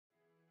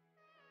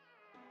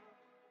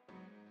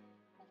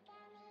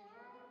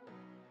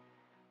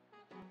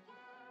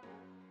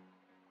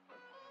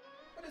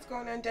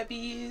going on,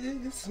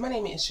 Debbies? My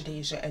name is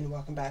Shadeja and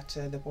welcome back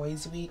to the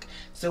Boyz Week.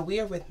 So we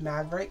are with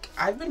Maverick.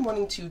 I've been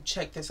wanting to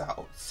check this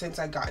out since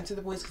I got into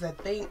the Boyz because I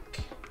think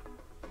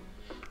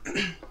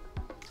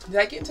did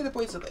I get into the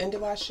Boyz at the end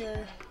of last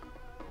year?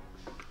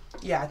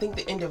 Yeah, I think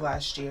the end of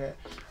last year.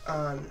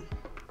 But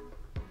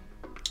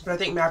I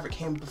think Maverick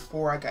came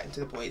before I got into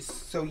the Boyz.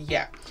 So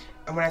yeah,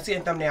 and when I see a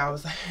thumbnail I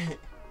was like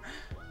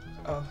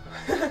oh.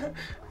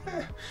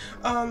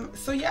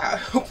 So yeah,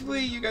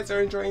 hopefully you guys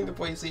are enjoying the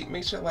Boyz Week.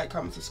 Make sure to like,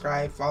 comment,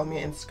 subscribe, follow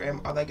me on Instagram,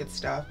 all that good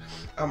stuff.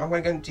 I'm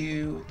going to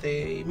do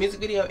the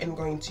music video and I'm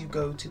going to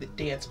go to the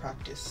dance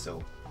practice.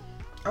 So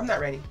I'm not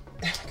ready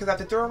because I have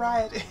to throw a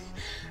ride.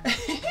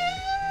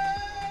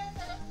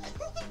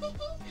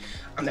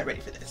 I'm not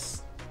ready for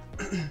this.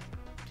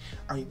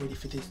 Are you ready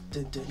for this?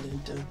 Dun, dun,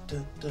 dun, dun,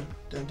 dun, dun,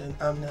 dun, dun.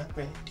 I'm not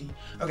ready.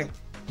 Okay.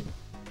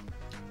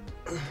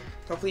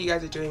 Hopefully you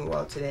guys are doing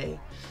well today.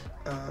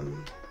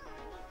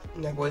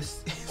 My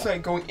voice is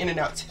like going in and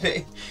out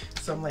today,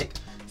 so I'm like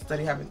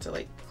study having to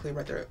like clear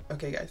my throat.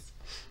 Okay guys,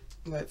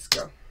 let's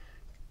go.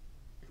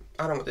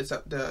 I don't want this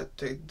up the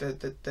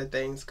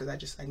things because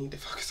I need to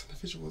focus on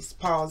the visuals.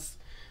 Pause.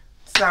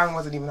 Sound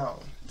wasn't even on.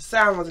 The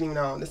sound wasn't even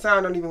on. The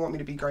sound don't even want me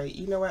to be great.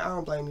 You know what? I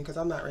don't blame you because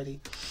I'm not ready.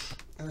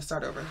 Let's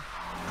start over.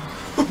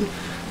 What's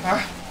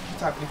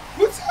happening?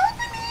 What's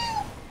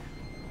happening?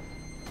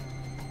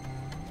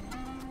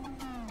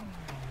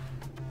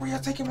 Where y'all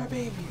taking my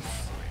babies?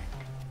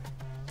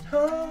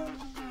 Huh?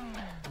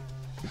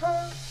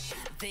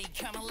 They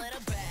come a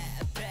little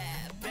bad.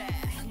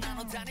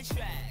 나눠 다닌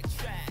track.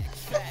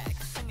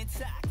 숨이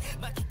탁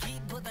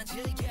막히기보단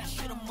즐겨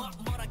싫어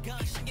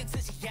뭐라건 신경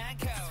쓰지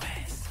않고.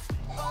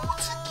 Oh,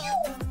 it's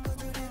cute.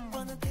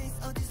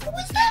 Who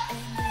is that?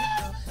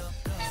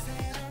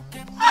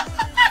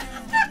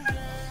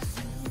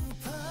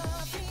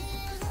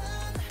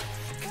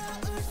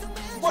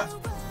 What?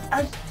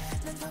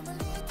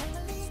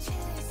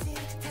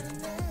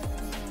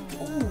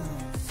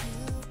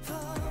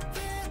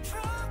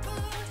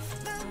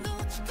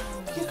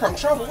 Here come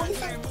trouble. What is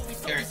that?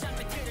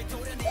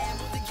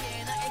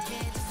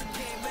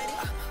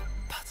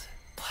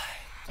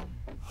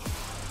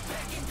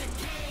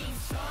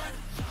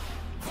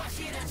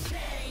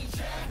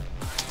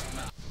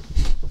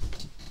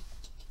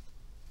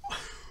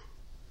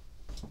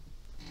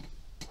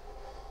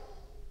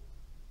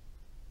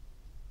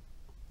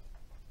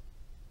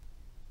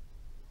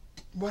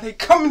 Why they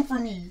coming for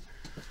me?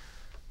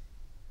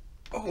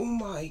 Oh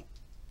my.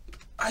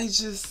 I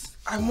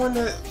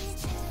wanna.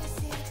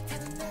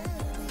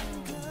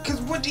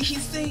 Cause what did he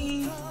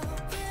say?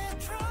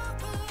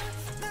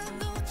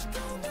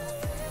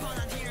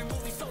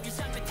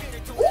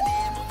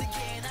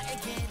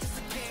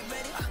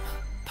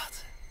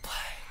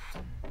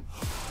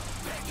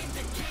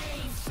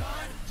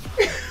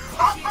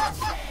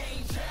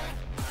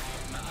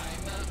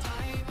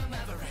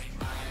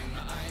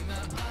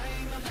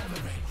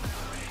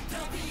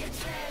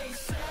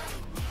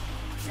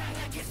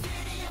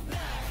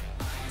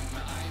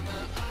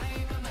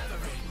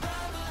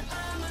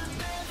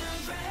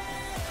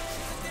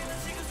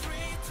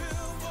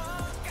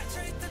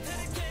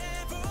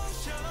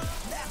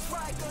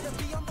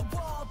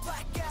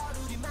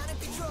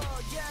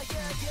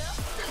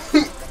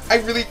 I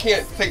really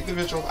can't take the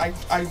visual. I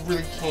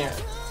really can't.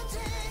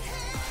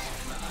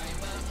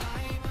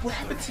 What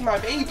happened to my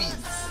babies?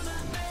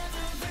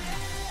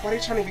 Why are they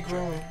trying to be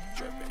grown?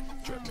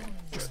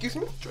 Excuse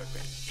me?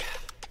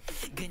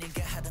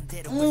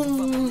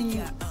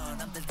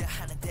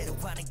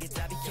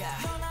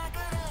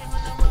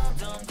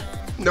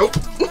 Nope.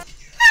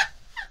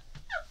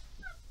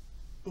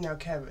 Now,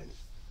 Kevin.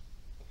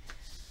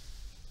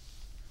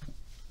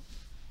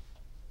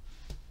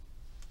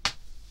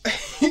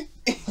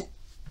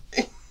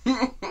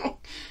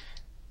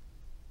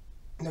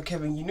 No,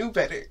 Kevin, you knew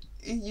better.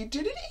 You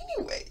did it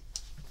anyway.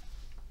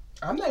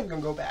 I'm not even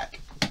gonna go back.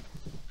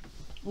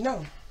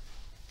 No.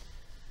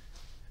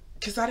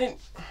 Cause I didn't.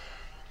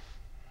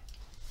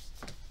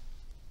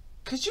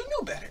 Cause you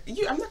knew better.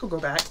 I'm not gonna go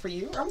back for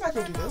you. I'm not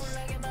gonna do this.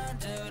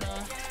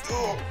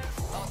 Oh.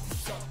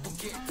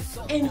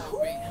 And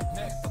who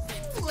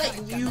let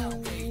you?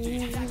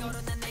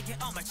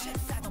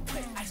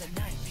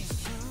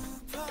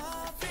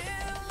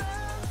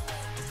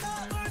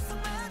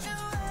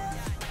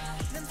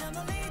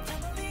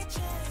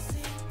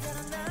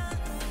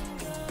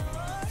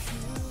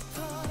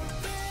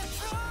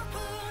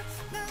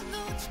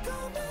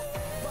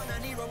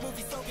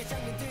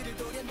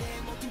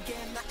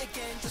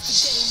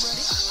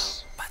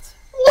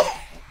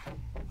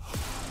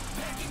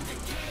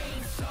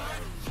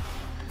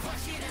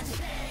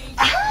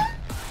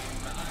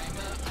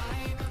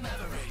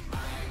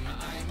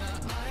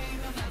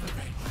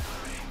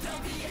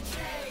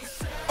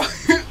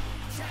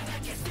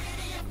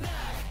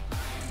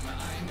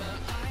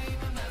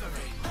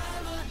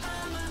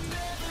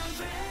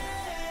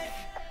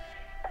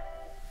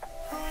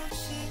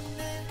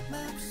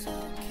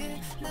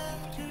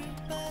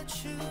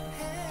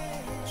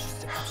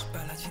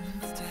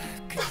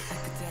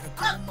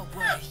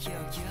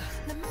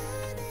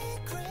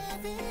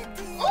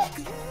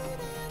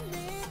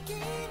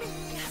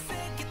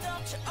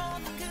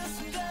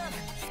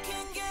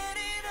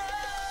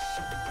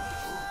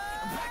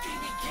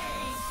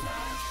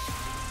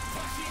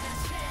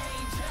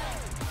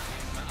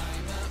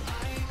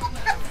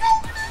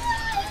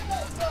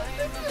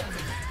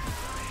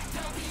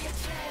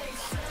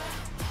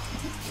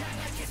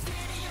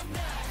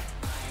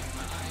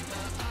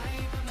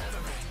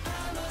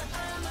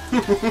 I'm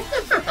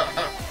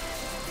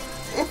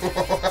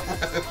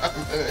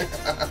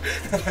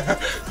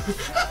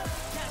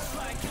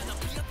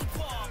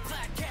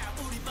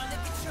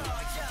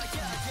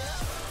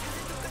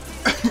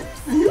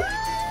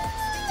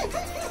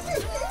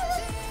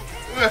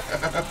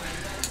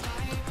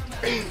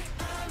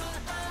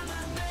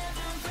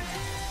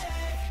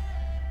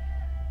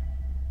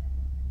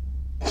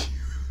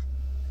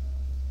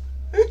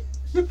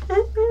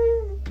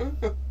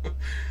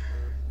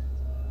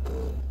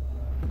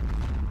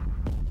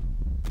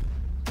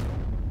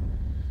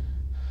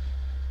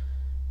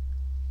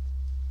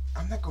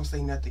not gonna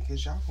say nothing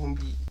because y'all gonna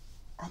be.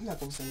 I'm not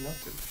gonna say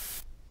nothing.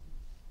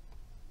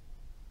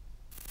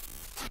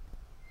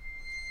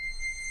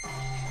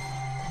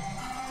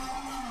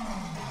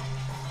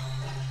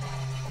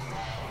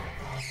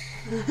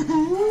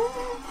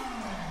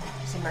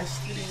 It's a nice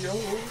studio.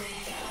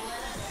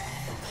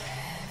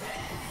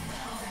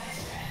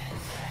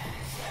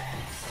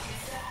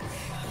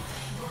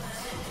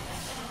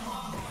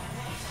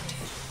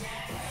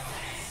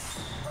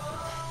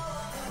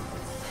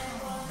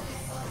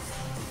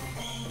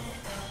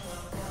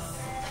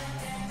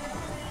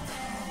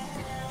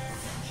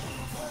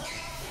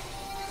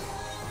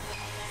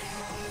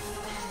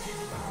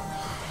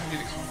 I need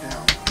to calm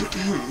down.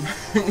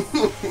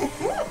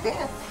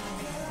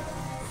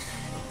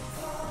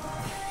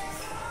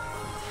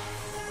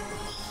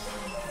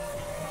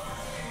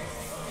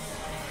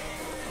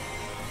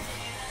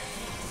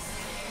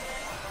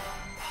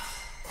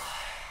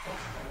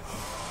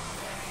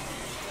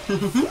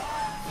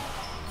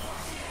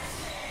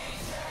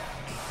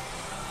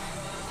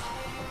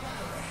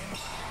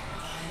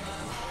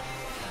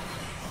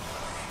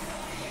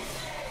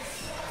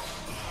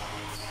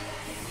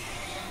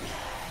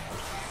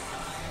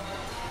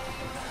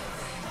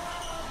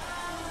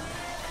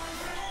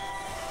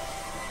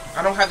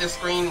 I don't have the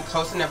screen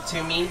close enough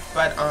to me,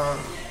 but I'm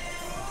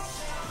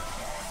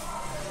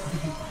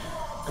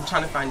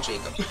trying to find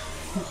Jacob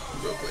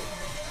real quick.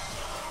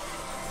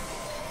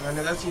 I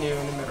know that's new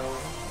in the middle.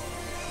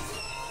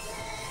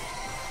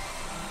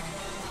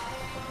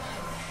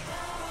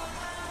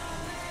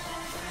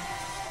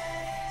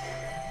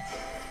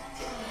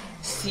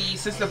 See,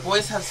 since the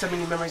boys have so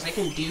many members, they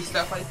can do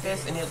stuff like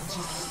this, and it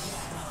just.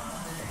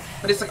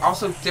 But it's like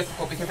also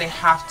difficult because they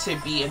have to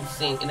be in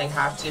sync and they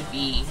have to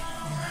be.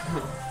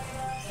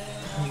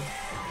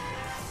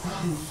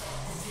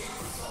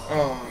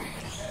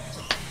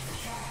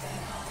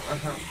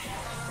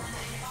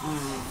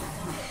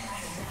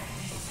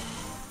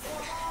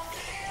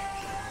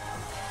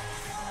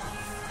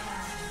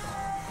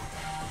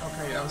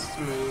 Okay, that was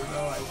smooth.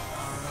 I like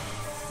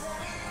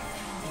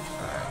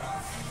that.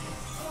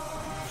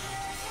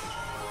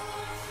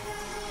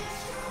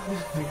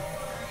 Okay.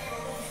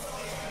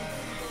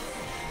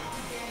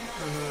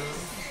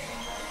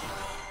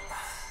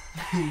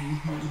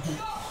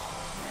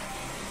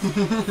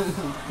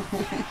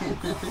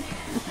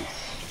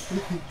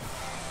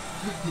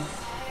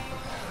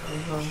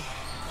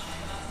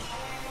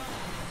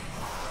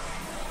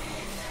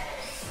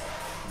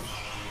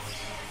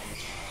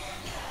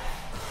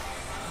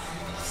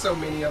 So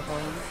many of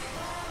them.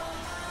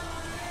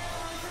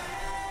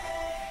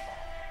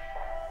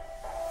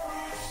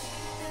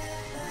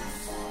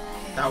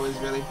 That was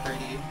really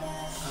pretty.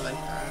 I like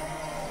that.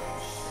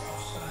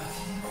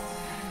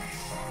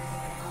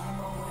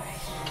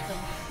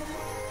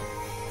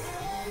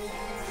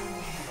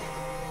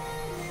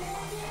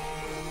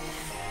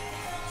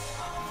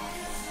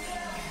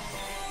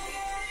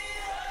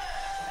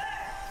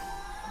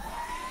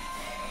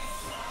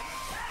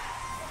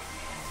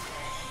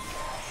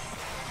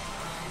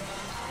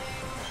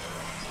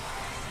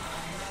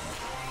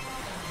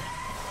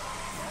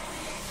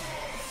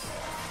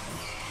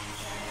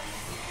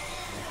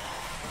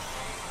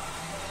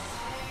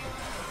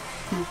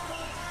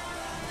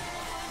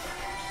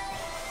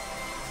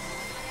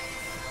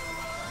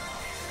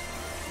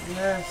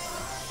 Yes.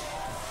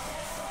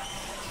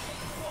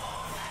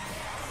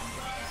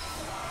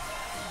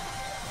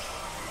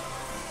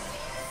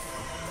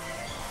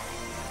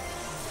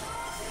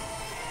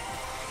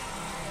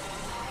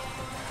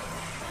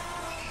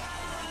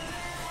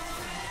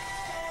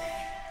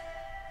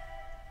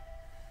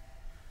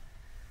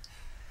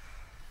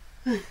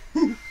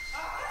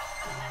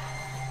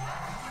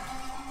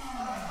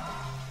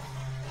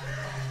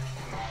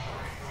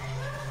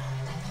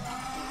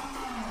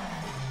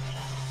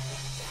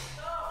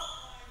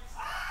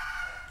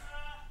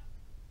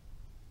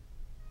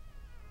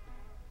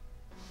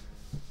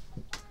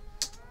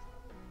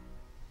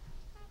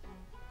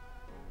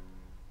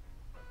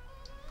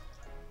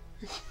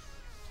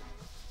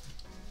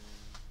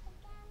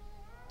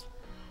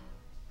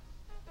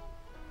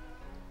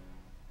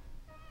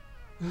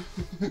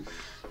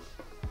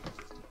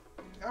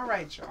 All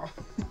right, y'all.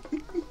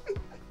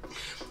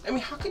 I mean,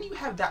 how can you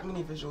have that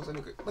many visuals in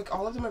a group? Like,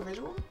 all of them are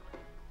visual?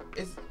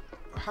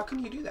 How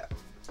can you do that?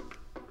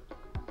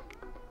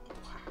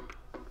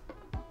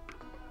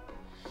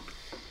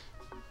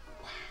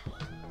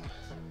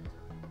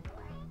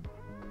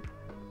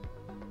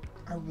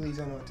 Wow. I really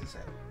don't know what to say.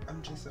 I'm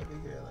just over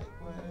here like,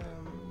 what?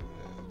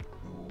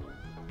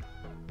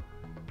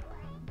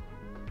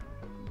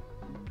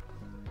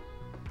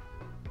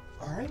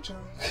 All right, y'all.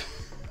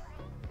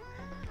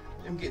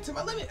 I'm getting to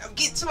my limit. I'm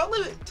getting to my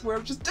limit to where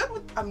I'm just done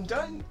with. I'm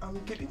done. I'm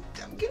getting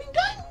done.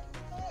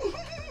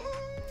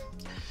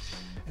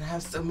 And I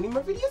have so many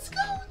more videos to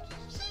go.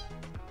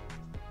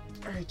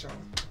 All right, y'all.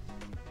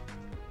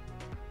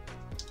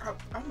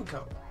 I'm gonna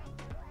go,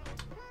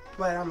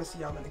 but I'm gonna see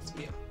y'all in the next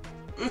video.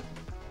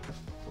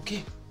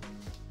 Okay.